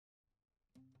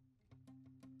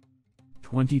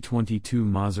2022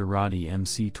 Maserati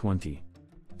MC20.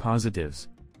 Positives: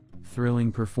 thrilling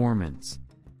performance,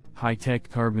 high-tech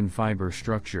carbon fiber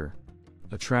structure,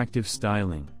 attractive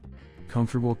styling,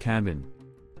 comfortable cabin.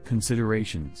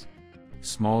 Considerations: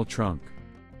 small trunk,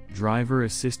 driver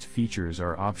assist features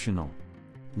are optional,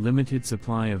 limited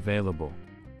supply available.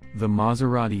 The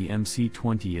Maserati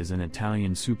MC20 is an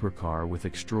Italian supercar with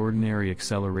extraordinary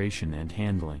acceleration and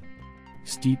handling.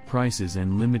 Steep prices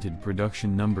and limited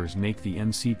production numbers make the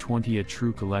MC20 a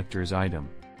true collector's item.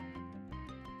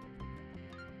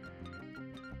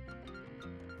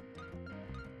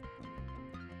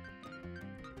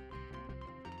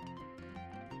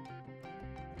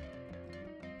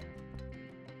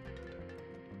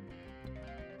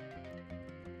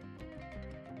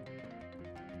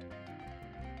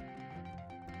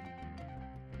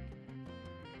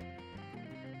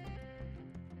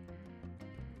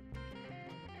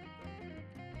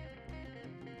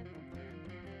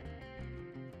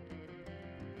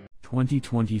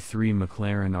 (2023)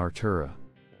 McLaren Artura.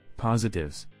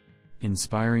 Positives: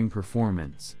 inspiring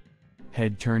performance,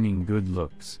 head-turning good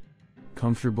looks,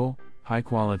 comfortable,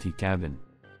 high-quality cabin.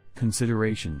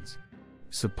 Considerations: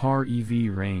 subpar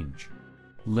EV range,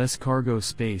 less cargo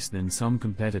space than some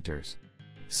competitors.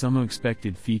 Some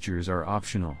expected features are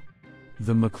optional.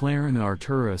 The McLaren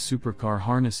Artura supercar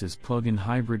harnesses plug-in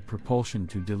hybrid propulsion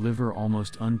to deliver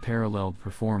almost unparalleled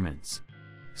performance.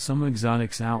 Some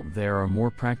exotics out there are more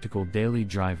practical daily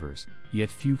drivers, yet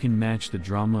few can match the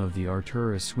drama of the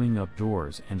Artura's swing-up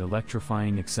doors and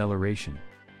electrifying acceleration.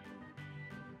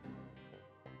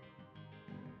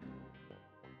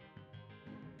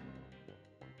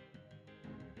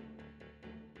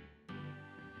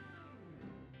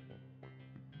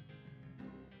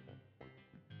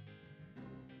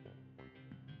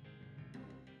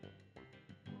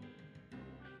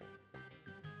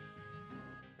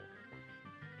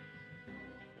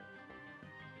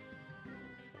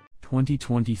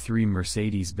 (2023)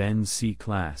 Mercedes-Benz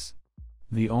C-Class.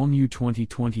 The all-new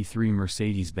 2023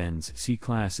 Mercedes-Benz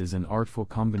C-Class is an artful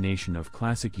combination of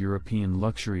classic European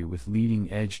luxury with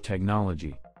leading-edge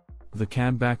technology. The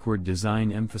cab-backward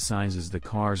design emphasizes the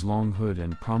car's long hood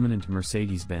and prominent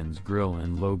Mercedes-Benz grille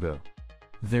and logo.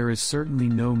 There is certainly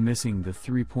no missing the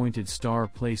three-pointed star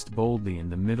placed boldly in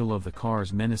the middle of the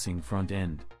car's menacing front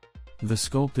end. The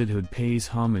sculpted hood pays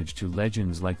homage to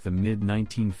legends like the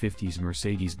mid-1950s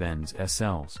Mercedes-Benz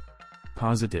SLs.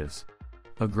 Positives: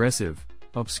 aggressive,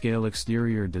 upscale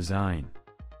exterior design,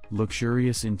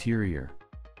 luxurious interior,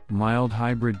 mild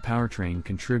hybrid powertrain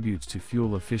contributes to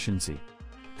fuel efficiency.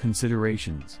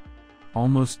 Considerations: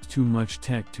 almost too much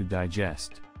tech to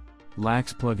digest,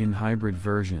 lacks plug-in hybrid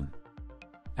version.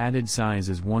 Added size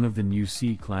is one of the new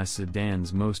C-Class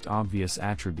sedan's most obvious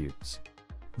attributes.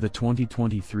 The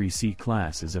 2023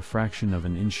 C-Class is a fraction of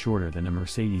an inch shorter than a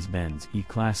Mercedes-Benz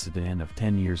E-Class sedan of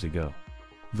 10 years ago.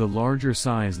 The larger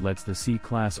size lets the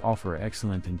C-Class offer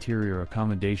excellent interior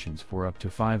accommodations for up to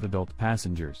 5 adult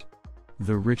passengers.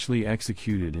 The richly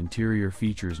executed interior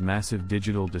features massive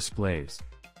digital displays.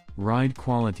 Ride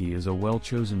quality is a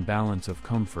well-chosen balance of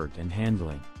comfort and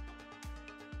handling.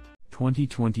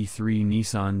 2023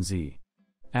 Nissan Z.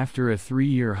 After a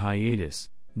 3-year hiatus,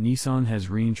 Nissan has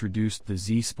reintroduced the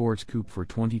Z Sports Coupe for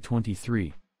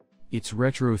 2023. Its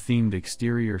retro-themed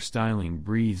exterior styling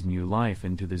breathes new life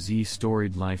into the Z's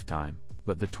storied lifetime,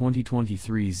 but the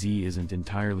 2023 Z isn't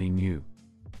entirely new.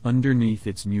 Underneath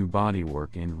its new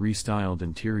bodywork and restyled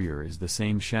interior is the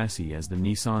same chassis as the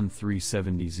Nissan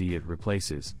 370Z it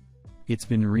replaces. It's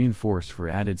been reinforced for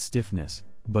added stiffness,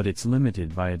 but it's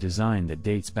limited by a design that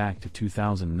dates back to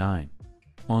 2009.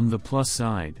 On the plus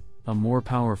side, a more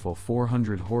powerful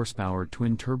 400 horsepower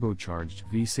twin-turbocharged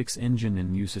V6 engine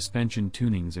and new suspension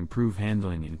tunings improve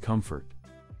handling and comfort.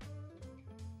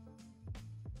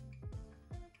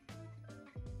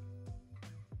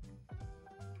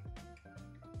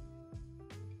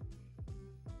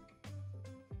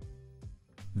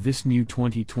 This new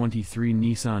 2023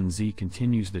 Nissan Z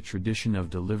continues the tradition of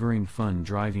delivering fun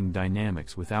driving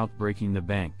dynamics without breaking the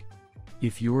bank.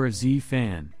 If you're a Z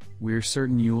fan, we're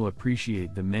certain you'll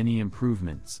appreciate the many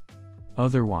improvements.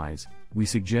 Otherwise, we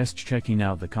suggest checking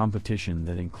out the competition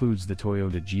that includes the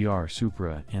Toyota GR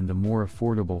Supra and the more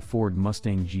affordable Ford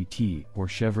Mustang GT or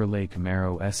Chevrolet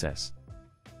Camaro SS.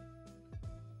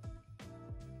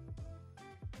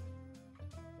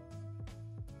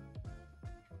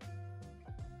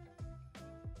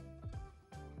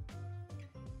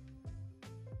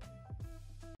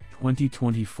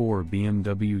 (2024)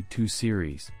 BMW 2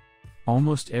 Series.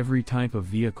 Almost every type of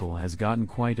vehicle has gotten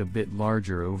quite a bit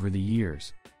larger over the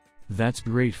years. That's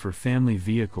great for family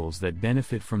vehicles that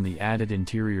benefit from the added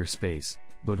interior space,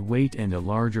 but weight and a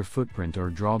larger footprint are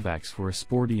drawbacks for a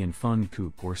sporty and fun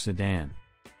coupe or sedan.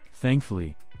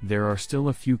 Thankfully, there are still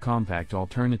a few compact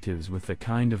alternatives with the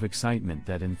kind of excitement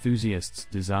that enthusiasts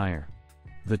desire.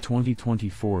 The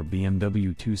 2024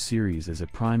 BMW 2 Series is a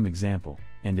prime example,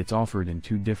 and it's offered in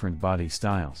two different body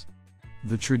styles.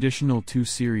 The traditional 2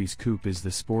 Series Coupe is the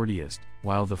sportiest,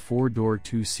 while the 4-door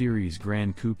 2 Series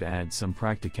Grand Coupe adds some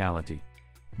practicality.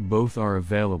 Both are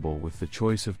available with the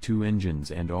choice of 2 engines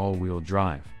and all-wheel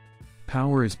drive.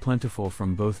 Power is plentiful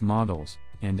from both models,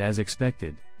 and as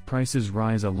expected, prices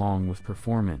rise along with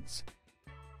performance.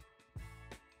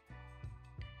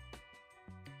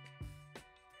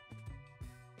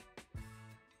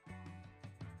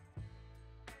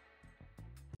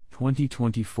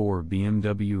 (2024)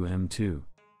 BMW M2.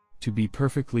 To be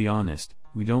perfectly honest,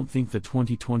 we don't think the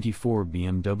 2024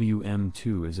 BMW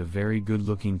M2 is a very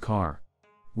good-looking car.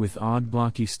 With odd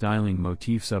blocky styling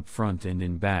motifs up front and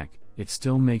in back, it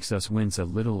still makes us wince a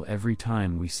little every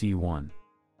time we see one.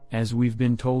 As we've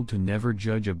been told to never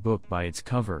judge a book by its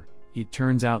cover, it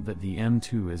turns out that the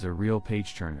M2 is a real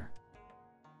page-turner.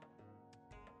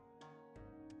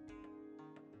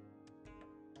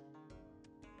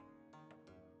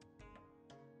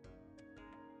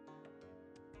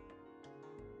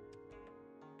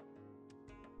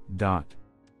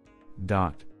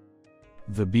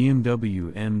 The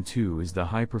BMW M2 is the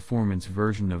high-performance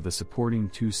version of the supporting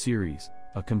 2 Series,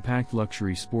 a compact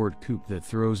luxury sport coupe that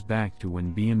throws back to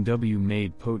when BMW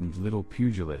made potent little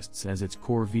pugilists as its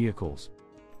core vehicles.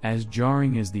 As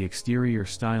jarring as the exterior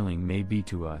styling may be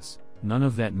to us, none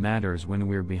of that matters when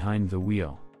we're behind the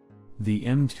wheel. The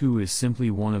M2 is simply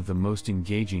one of the most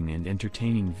engaging and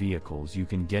entertaining vehicles you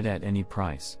can get at any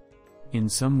price. In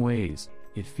some ways,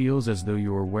 it feels as though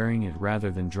you're wearing it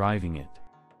rather than driving it.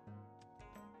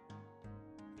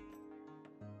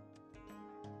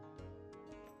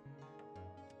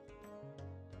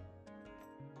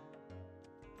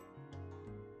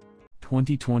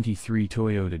 (2023)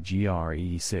 Toyota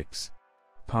GR86.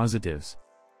 Positives: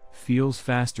 feels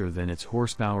faster than its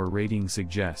horsepower rating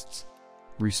suggests.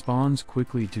 Responds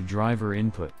quickly to driver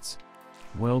inputs.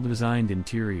 Well-designed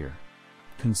interior.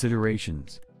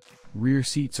 Considerations: rear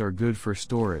seats are good for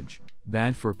storage,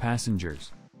 bad for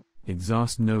passengers.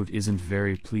 Exhaust note isn't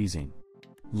very pleasing.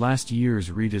 Last year's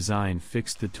redesign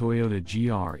fixed the Toyota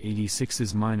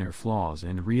GR86's minor flaws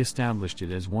and re-established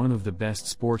it as one of the best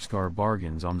sports car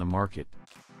bargains on the market.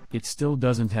 It still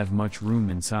doesn't have much room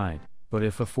inside, but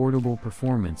if affordable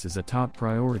performance is a top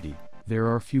priority, there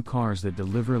are few cars that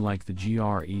deliver like the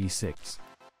GR86.